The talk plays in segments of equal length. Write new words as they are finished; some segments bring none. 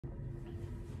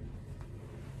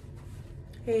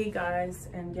Hey guys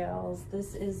and gals,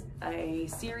 this is a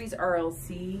series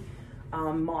RLC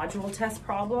module test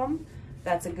problem.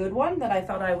 That's a good one that I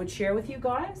thought I would share with you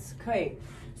guys. Okay,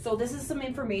 so this is some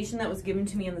information that was given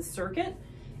to me in the circuit.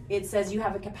 It says you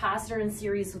have a capacitor in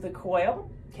series with a coil.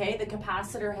 Okay, the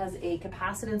capacitor has a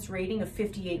capacitance rating of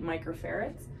 58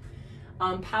 microfarads.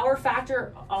 Power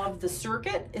factor of the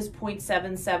circuit is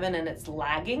 0.77 and it's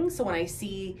lagging. So when I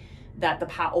see that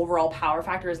the overall power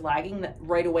factor is lagging, that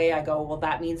right away I go, well,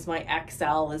 that means my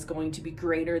XL is going to be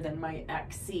greater than my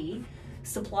XC.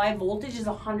 Supply voltage is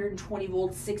 120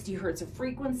 volts, 60 hertz of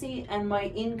frequency, and my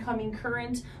incoming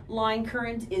current, line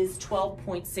current, is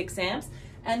 12.6 amps.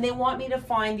 And they want me to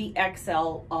find the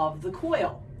XL of the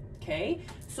coil. Okay,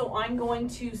 so I'm going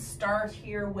to start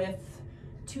here with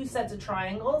two sets of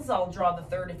triangles. I'll draw the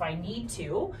third if I need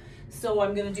to. So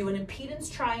I'm going to do an impedance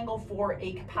triangle for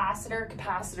a capacitor.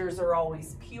 Capacitors are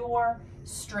always pure,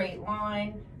 straight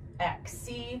line,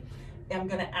 XC. I'm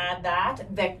going to add that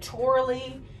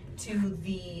vectorially to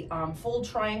the full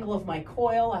triangle of my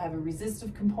coil. I have a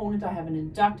resistive component, I have an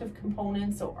inductive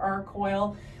component, so R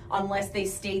coil, unless they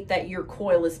state that your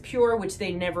coil is pure, which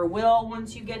they never will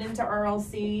once you get into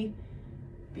RLC,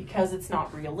 because it's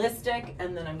not realistic.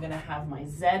 And then I'm going to have my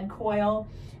Z coil,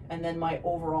 and then my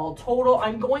overall total.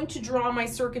 I'm going to draw my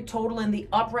circuit total in the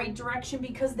upright direction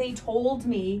because they told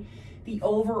me the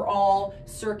overall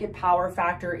circuit power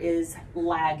factor is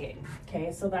lagging.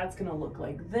 Okay, so that's going to look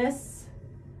like this.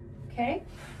 Okay,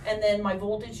 and then my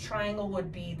voltage triangle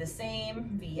would be the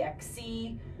same,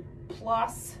 VXC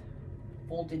plus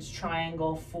voltage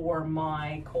triangle for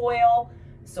my coil.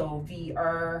 So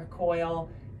VR coil,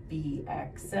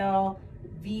 VXL,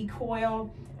 V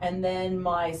coil, and then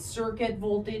my circuit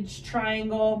voltage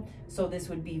triangle. So this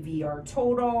would be VR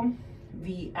total,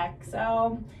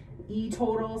 VXL, E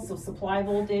total, so supply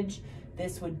voltage.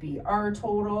 This would be R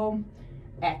total,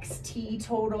 XT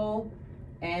total,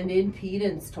 and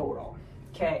impedance total.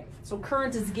 Okay, so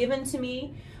current is given to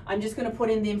me. I'm just going to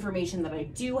put in the information that I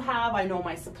do have. I know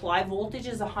my supply voltage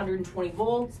is 120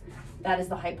 volts. That is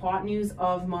the hypotenuse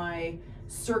of my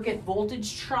circuit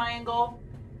voltage triangle.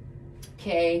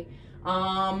 Okay,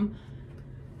 I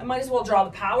might as well draw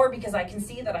the power because I can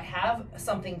see that I have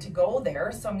something to go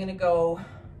there. So I'm going to go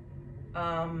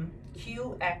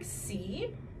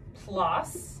QXC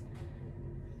plus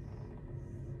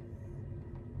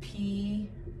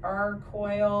PR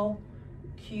coil,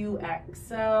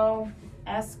 QXL,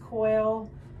 S coil,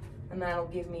 and that'll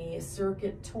give me a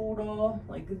circuit total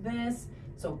like this.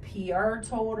 So PR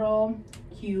total,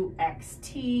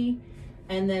 QXT,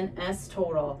 and then S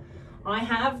total. I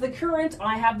have the current,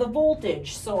 I have the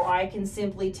voltage, so I can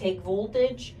simply take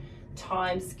voltage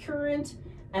times current,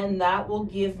 and that will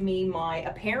give me my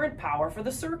apparent power for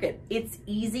the circuit. It's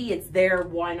easy, it's there,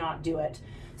 why not do it?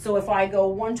 So if I go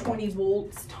 120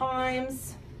 volts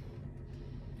times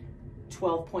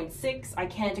 12.6, I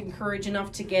can't encourage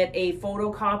enough to get a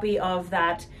photocopy of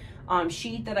that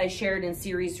sheet that I shared in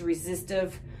series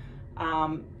resistive,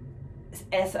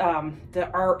 the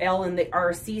RL and the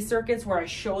RC circuits, where I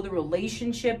show the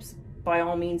relationships. By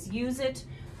all means use it.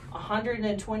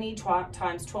 120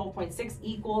 times 12.6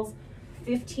 equals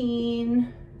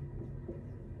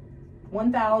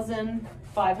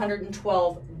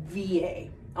 1,512 VA.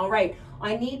 All right,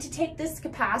 I need to take this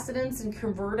capacitance and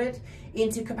convert it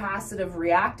into capacitive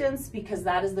reactance because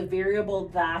that is the variable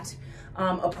that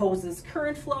opposes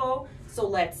current flow. So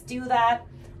let's do that.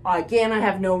 Again, I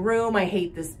have no room. I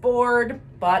hate this board,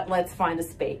 but let's find a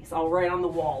space. I'll write on the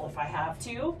wall if I have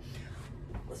to.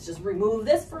 Let's just remove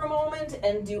this for a moment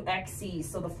and do XC.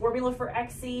 So the formula for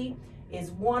XC is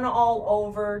 1 all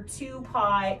over 2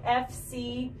 pi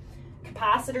FC.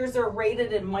 Capacitors are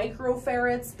rated in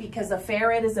microfarads because a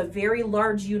farad is a very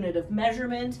large unit of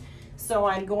measurement. So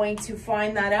I'm going to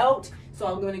find that out. So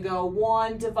I'm going to go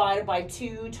 1 divided by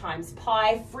 2 times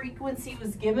pi. Frequency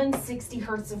was given, 60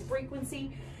 hertz of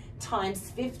frequency,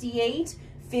 times 58.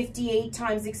 58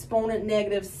 times exponent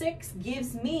 -6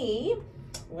 gives me,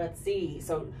 let's see,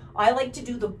 so I like to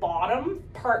do the bottom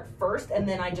part first and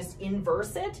then I just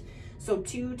inverse it. So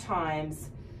 2 times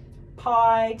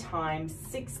pi times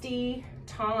 60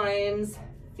 times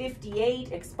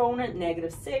 58 exponent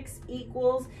 -6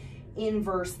 equals,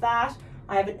 inverse that.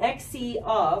 I have an XC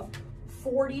of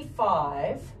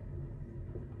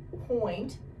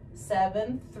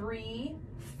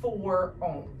 45.734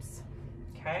 ohms.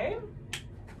 Okay,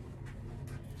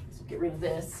 so get rid of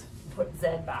this, put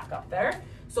Z back up there.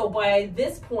 So by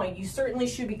this point, you certainly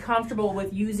should be comfortable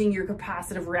with using your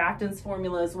capacitive reactance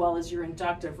formula as well as your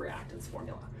inductive reactance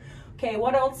formula. Okay,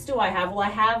 what else do I have? Well, I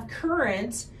have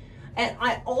current And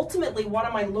ultimately, what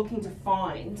am I looking to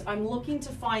find? I'm looking to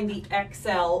find the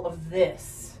XL of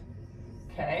this,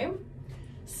 okay?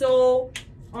 So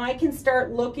I can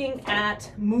start looking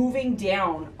at moving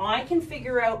down. I can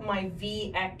figure out my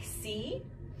VXC,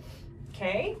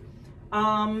 okay?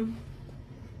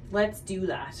 Let's do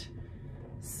that.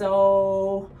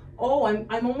 So, oh,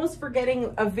 I'm almost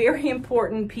forgetting a very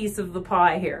important piece of the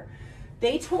pie here.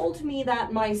 They told me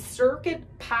that my circuit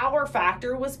power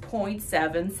factor was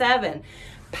 0.77.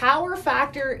 Power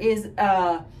factor is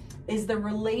the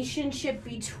relationship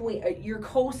between your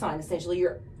cosine, essentially,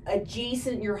 your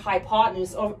adjacent, your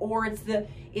hypotenuse, or it's the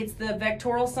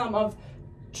vectorial sum of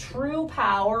true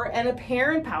power and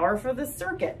apparent power for the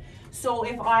circuit. So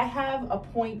if I have a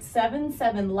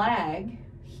 0.77 lag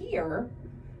here,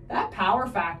 that power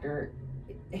factor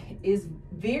is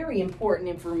very important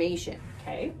information,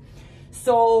 okay?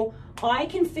 So I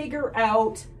can figure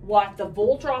out what the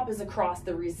volt drop is across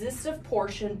the resistive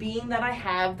portion, being that I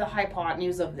have the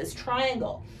hypotenuse of this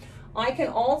triangle. I can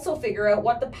also figure out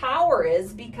what the power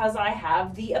is because I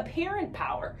have the apparent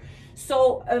power.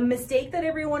 So a mistake that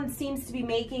everyone seems to be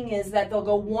making is that they'll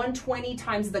go 120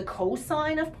 times the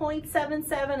cosine of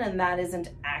 0.77, and that isn't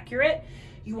accurate.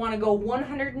 You want to go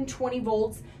 120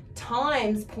 volts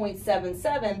times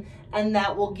 0.77, and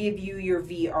that will give you your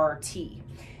VRT.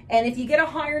 And if you get a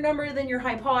higher number than your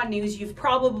hypotenuse, you've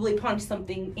probably punched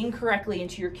something incorrectly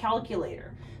into your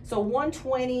calculator. So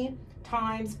 120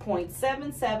 times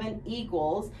 0.77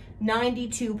 equals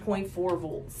 92.4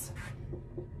 volts.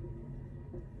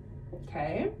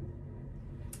 Okay.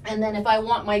 And then if I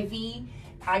want my V,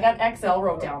 I got XL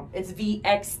wrote down. It's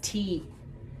VXT,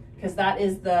 because that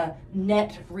is the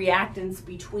net reactance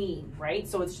between, right?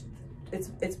 So it's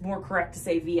more correct to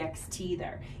say VXT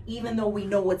there, even though we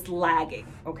know it's lagging,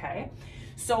 okay?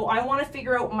 So I want to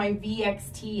figure out what my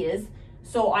VXT is.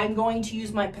 So I'm going to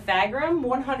use my Pythagorean,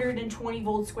 120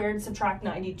 volts squared, subtract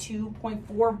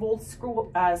 92.4 volts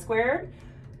squared.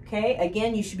 Okay,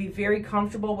 again, you should be very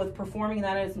comfortable with performing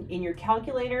that in your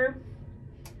calculator.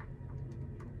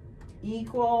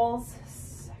 Equals,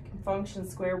 second function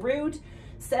square root,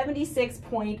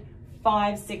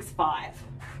 76.565.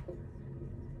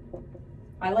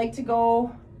 I like to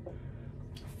go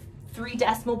 3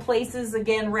 decimal places.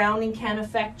 Again, rounding can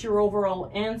affect your overall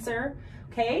answer,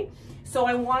 okay? So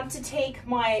I want to take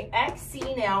my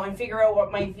XC now and figure out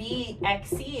what my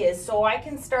VXC is, so I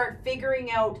can start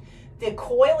figuring out the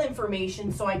coil information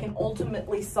so I can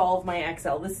ultimately solve my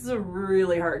XL. This is a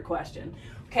really hard question.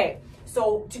 Okay,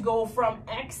 so to go from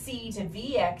XC to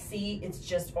VXC, it's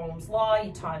just Ohm's law.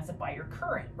 You times it by your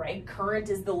current, right? Current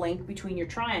is the length between your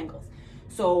triangles.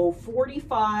 So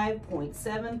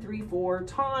 45.734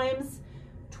 times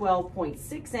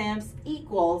 12.6 amps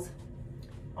equals,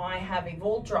 I have a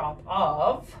volt drop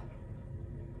of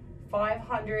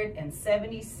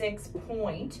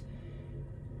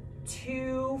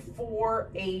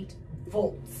 576.248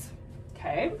 volts,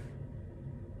 okay?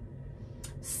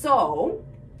 So,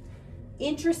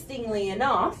 interestingly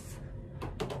enough,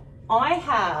 I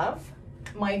have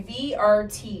my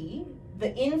VRT,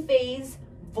 the in-phase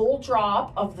volt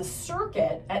drop of the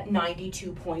circuit at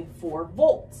 92.4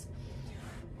 volts.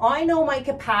 I know my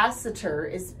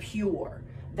capacitor is pure.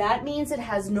 That means it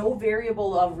has no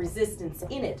variable of resistance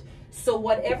in it. So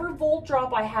whatever volt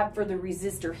drop I have for the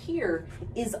resistor here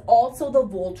is also the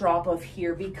volt drop of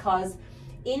here, because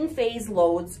in-phase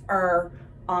loads are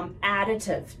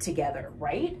additive together,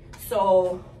 right?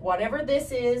 So whatever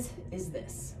this is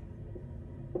this.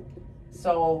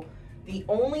 So the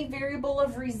only variable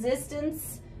of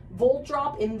resistance volt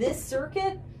drop in this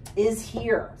circuit is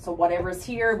here. So whatever's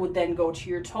here would then go to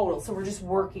your total. So we're just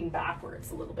working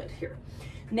backwards a little bit here.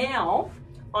 Now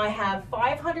I have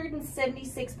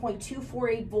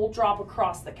 576.248 volt drop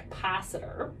across the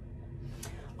capacitor.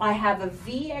 I have a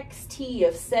VXT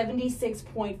of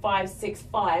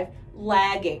 76.565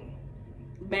 lagging.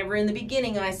 Remember in the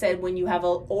beginning I said when you have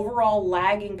an overall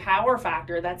lagging power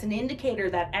factor, that's an indicator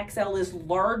that XL is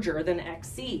larger than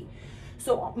XC.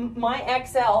 So my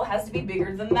XL has to be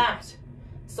bigger than that.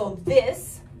 So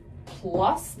this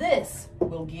plus this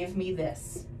will give me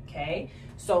this, okay?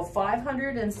 So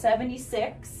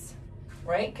 576,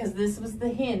 right? Because this was the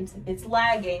hint, it's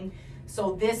lagging.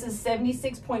 So this is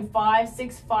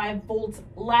 76.565 volts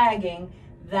lagging.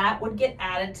 That would get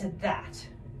added to that.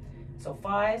 So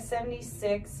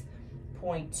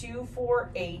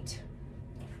 576.248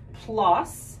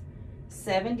 plus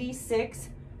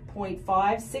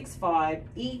 76.565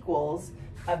 equals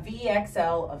a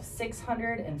VXL of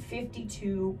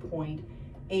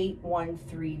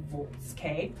 652.813 volts,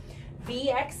 okay?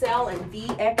 VXL and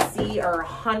VXC are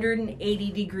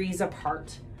 180 degrees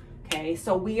apart, Okay,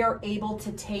 so we are able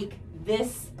to take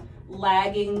this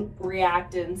lagging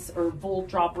reactance or volt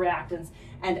drop reactance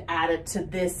and add it to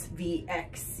this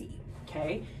VXC.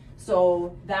 Okay,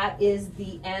 so that is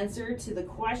the answer to the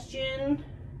question.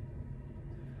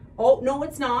 Oh, no,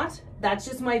 it's not. That's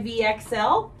just my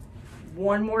VXL.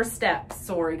 One more step.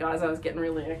 Sorry, guys, I was getting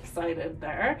really excited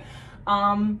there.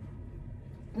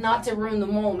 Not to ruin the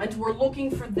moment, we're looking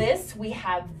for this. We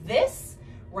have this,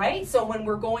 right? So when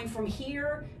we're going from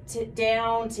here to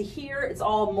down to here, it's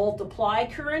all multiply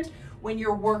current. When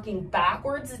you're working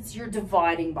backwards, it's you're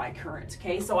dividing by current,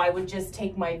 okay? So I would just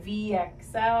take my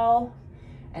VXL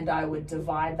and I would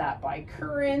divide that by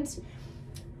current,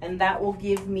 and that will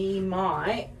give me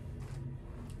my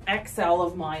XL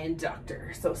of my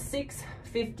inductor. So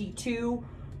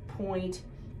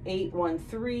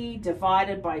 652.813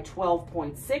 divided by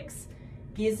 12.6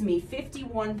 gives me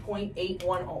 51.81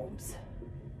 ohms.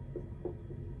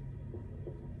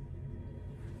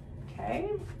 Okay,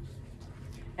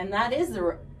 and that is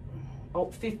the,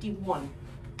 51.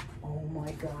 Oh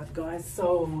my God, guys,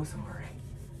 so sorry.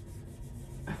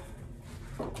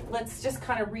 Let's just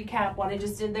kind of recap what I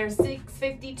just did there.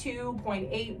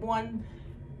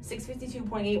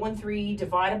 652.813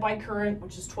 divided by current,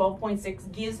 which is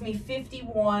 12.6, gives me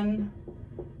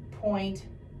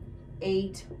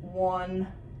 51.811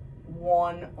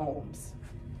 ohms.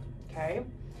 Okay,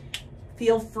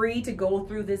 feel free to go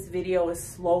through this video as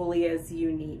slowly as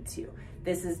you need to.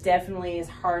 This is definitely as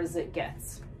hard as it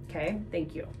gets. Okay,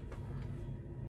 thank you.